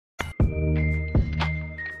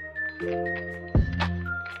Li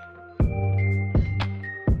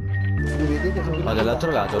vedi che sono Ma dall'altro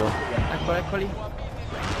lato. Eccoli, eccoli.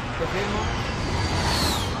 Sto fermo.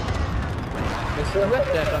 messo Due a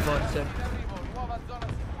terra forse.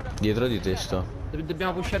 Dietro di te sto.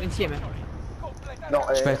 Dobbiamo pushare insieme. No,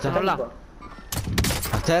 Aspetta. Sono là. qua.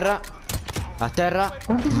 A terra. A terra.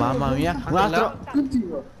 Mamma mia. Un altro.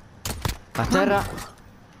 Oddio. A terra.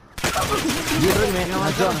 Dietro di me. Abbiamo Una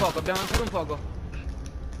ancora un zona. poco, abbiamo ancora un poco.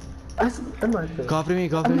 Aspetta. Coprimi,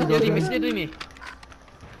 Dietro di me, coprimi. dietro di me.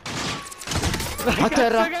 A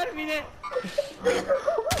terra. Carmine!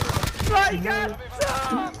 Vai cazzo!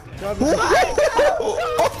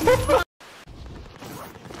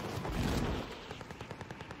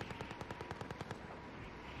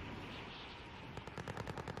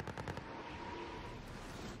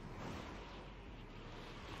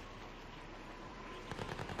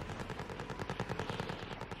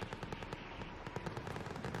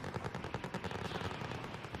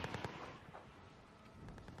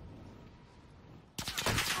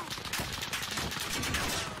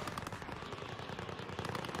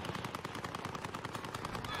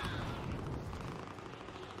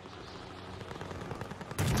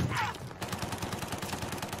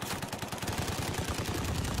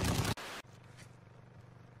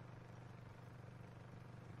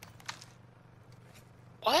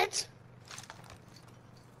 What?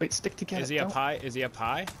 Wait, stick together. Is he up high? Is he up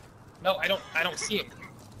high? No, I don't see him.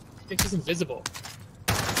 I think he's invisible.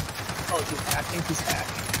 Oh, he's I think he's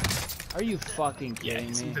hacked. Are you fucking Yeah, kidding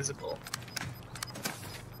he's me? invisible.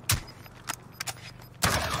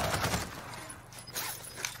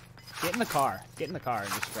 Get in the car. Get in the car and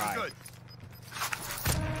just drive.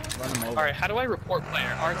 Run him over. Alright, how do I report player?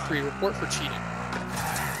 R3, report for cheating.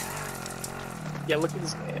 Yeah, look at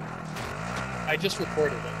his name. I just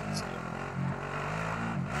reported it. So.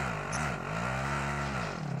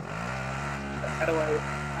 How do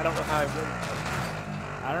I don't know how I win.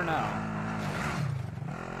 I don't know.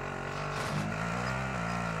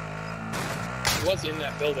 He was in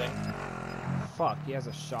that building. Fuck, he has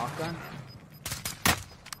a shotgun?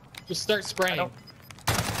 Just start spraying. I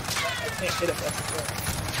can't hit him. That's the thing.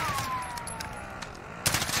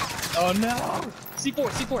 Oh no! C4,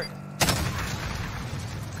 C4!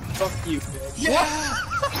 Fuck you, bitch. Yeah!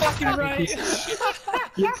 Fucking right!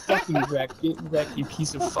 Get fucking wrecked. Get wrecked, you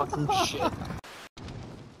piece of fucking shit.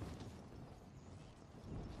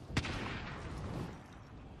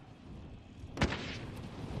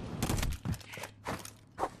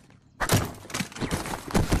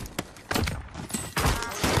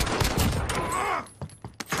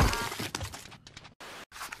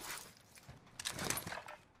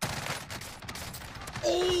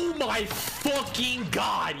 Oh my fucking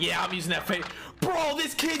god! Yeah, I'm using that face. Bro,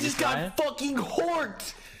 this kid just got fucking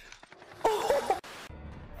horked! Oh.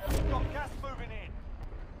 Got gas moving in.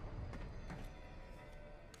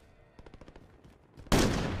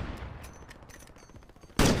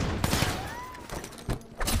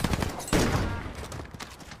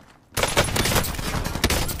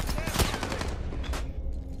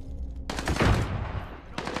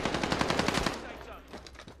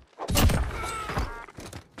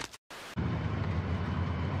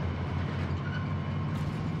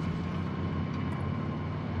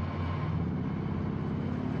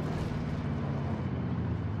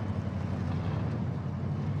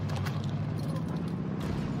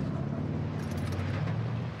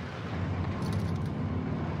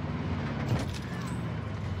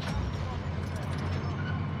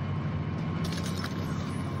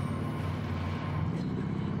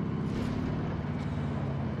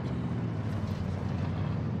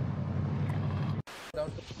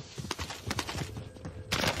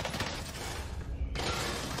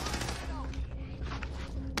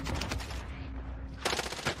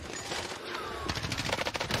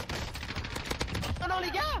 Non, non,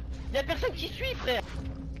 les gars! Y'a personne qui suit, frère!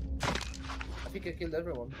 I think I killed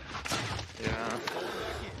everyone. Yeah.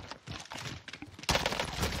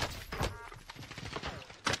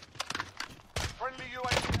 Friendly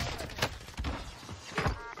UAV.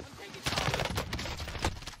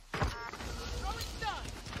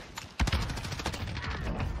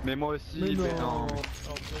 Mais moi aussi, mais non.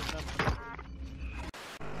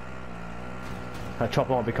 That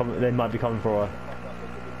chopper might be coming. They might be coming for her.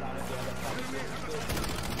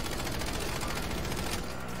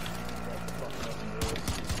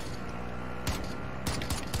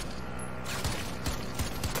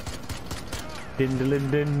 Din din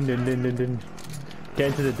din din din din din. Get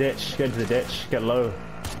into the ditch. Get into the ditch. Get low.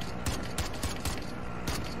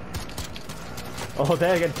 Oh,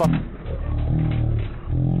 they're getting fucked.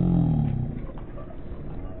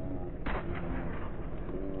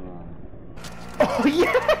 Oh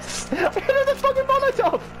yes! I hit the fucking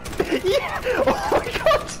Molotov! Yeah! Oh my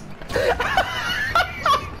god!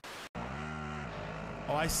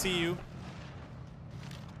 Oh, I see you.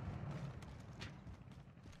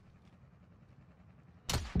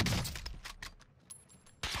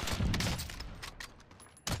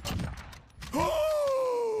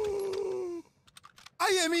 I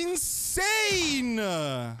am insane!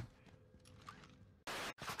 I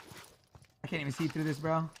can't even see through this,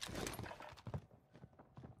 bro.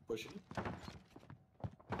 Pushing.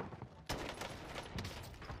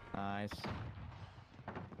 Nice.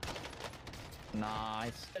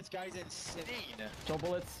 Nice. This guy's insane. 2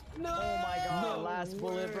 bullets. No! Oh my god, last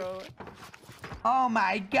bullet, bro. Oh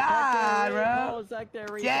my god, bro.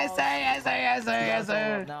 Yes, sir, yes, sir, yes, sir, yes,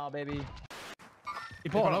 sir. Now, baby. He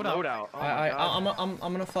pulled a loadout. I'm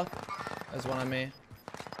gonna fuck. There's one on me.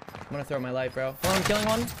 I'm gonna throw my life, bro. Oh, I'm killing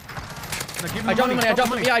one. I dropped him money. I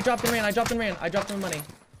dropped him. Yeah, I dropped him in. I dropped him in. I dropped him money.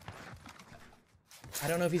 I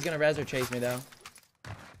don't know if he's gonna res or chase me though.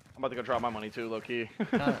 I'm about to go drop my money too, low key.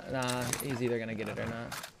 Nah, he's either gonna get it or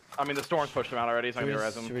not. I mean, the storm's pushed him out already, so I'm gonna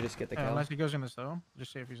res him. Should we just get the kill? Unless he goes in the storm.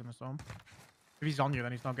 Just see if he's in the storm. If he's on you,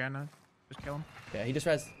 then he's not getting it. Just kill him. Yeah, he just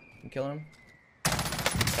res. I'm killing him.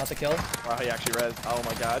 Got the kill. Wow, he actually res. Oh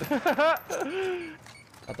my god.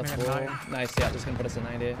 Got the full. Nice, yeah, just gonna put us in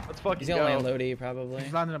 90. Let's fucking He's gonna go. land Lodi, probably.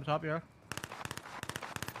 He's landing up top, yeah.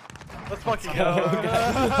 Let's fucking go.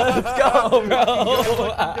 Let's go, bro.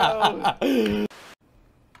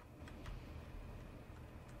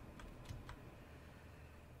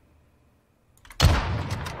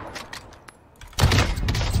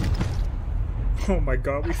 Oh my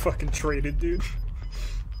god, we fucking traded, dude.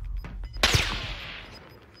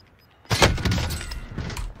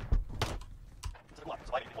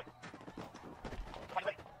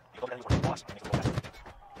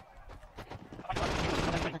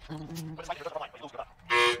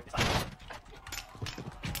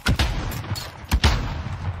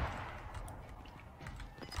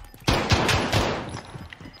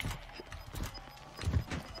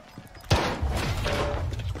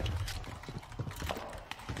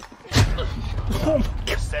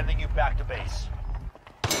 We're sending you back to base.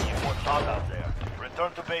 It was hot out there.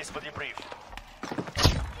 Return to base for debrief.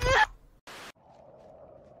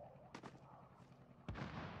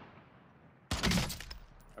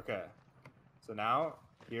 Okay. So now,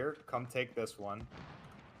 here, come take this one.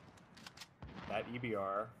 That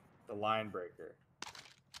EBR, the line breaker.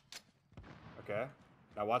 Okay?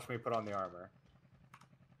 Now watch me put on the armor.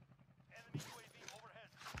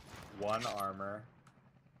 1 armor.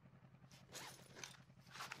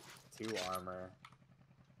 2 armor.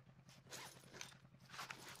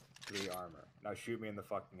 3 armor. Now shoot me in the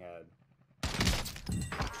fucking head.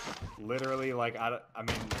 Literally, like, I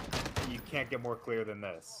mean, you can't get more clear than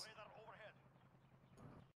this.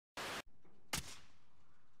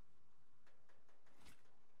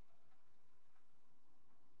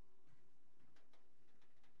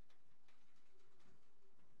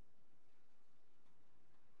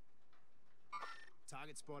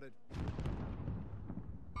 Target spotted.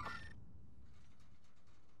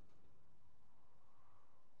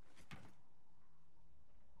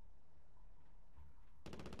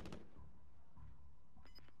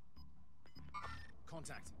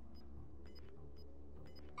 Contact.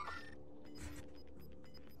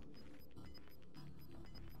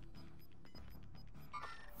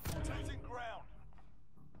 Losing ground.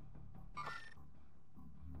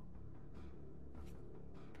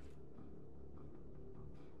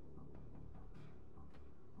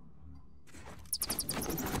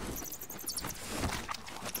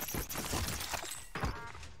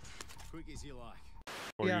 Quick as you like.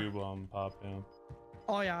 Or Yeah. you pop, yeah.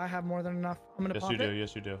 Oh yeah, I have more than enough. I'm gonna Yes, pop you do. it.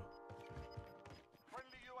 Yes, you do.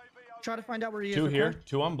 Try to find out where he is. 2 okay? here,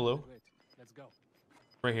 2 on blue. Let's go.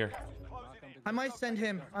 Right here. I might send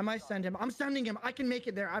him. I might send him. I'm sending him. I can make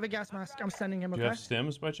it there. I have a gas mask. I'm sending him. Do Okay. you have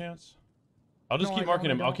stims by chance? I'll just No, keep I marking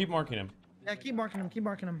don't, him. I I'll don't. keep marking him. Yeah, keep marking him. Keep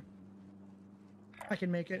marking him. I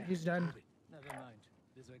can make it. He's dead. Never mind.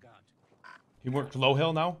 Disregard. He worked low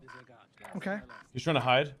hill now. Okay. He's trying to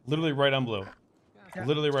hide. Literally right on blue. Yeah,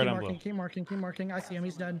 Literally right keep on marking, blue. Keep marking. Keep marking. I see him.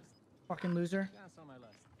 He's dead. Fucking loser.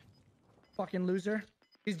 Fucking loser.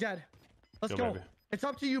 He's dead. Let's Go, go. baby. It's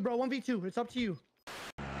up to you, bro. 1v2. It's up to you.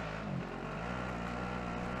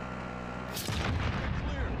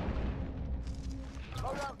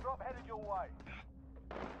 Loadout drop headed your way.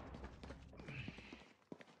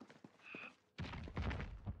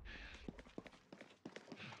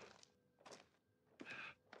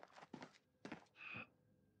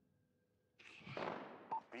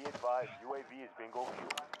 Be advised, UAV is bingo fuel.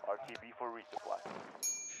 RTB for resupply.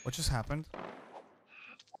 What just happened?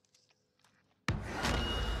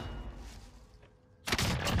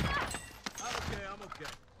 I'm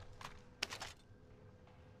okay.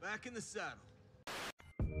 Back in the saddle.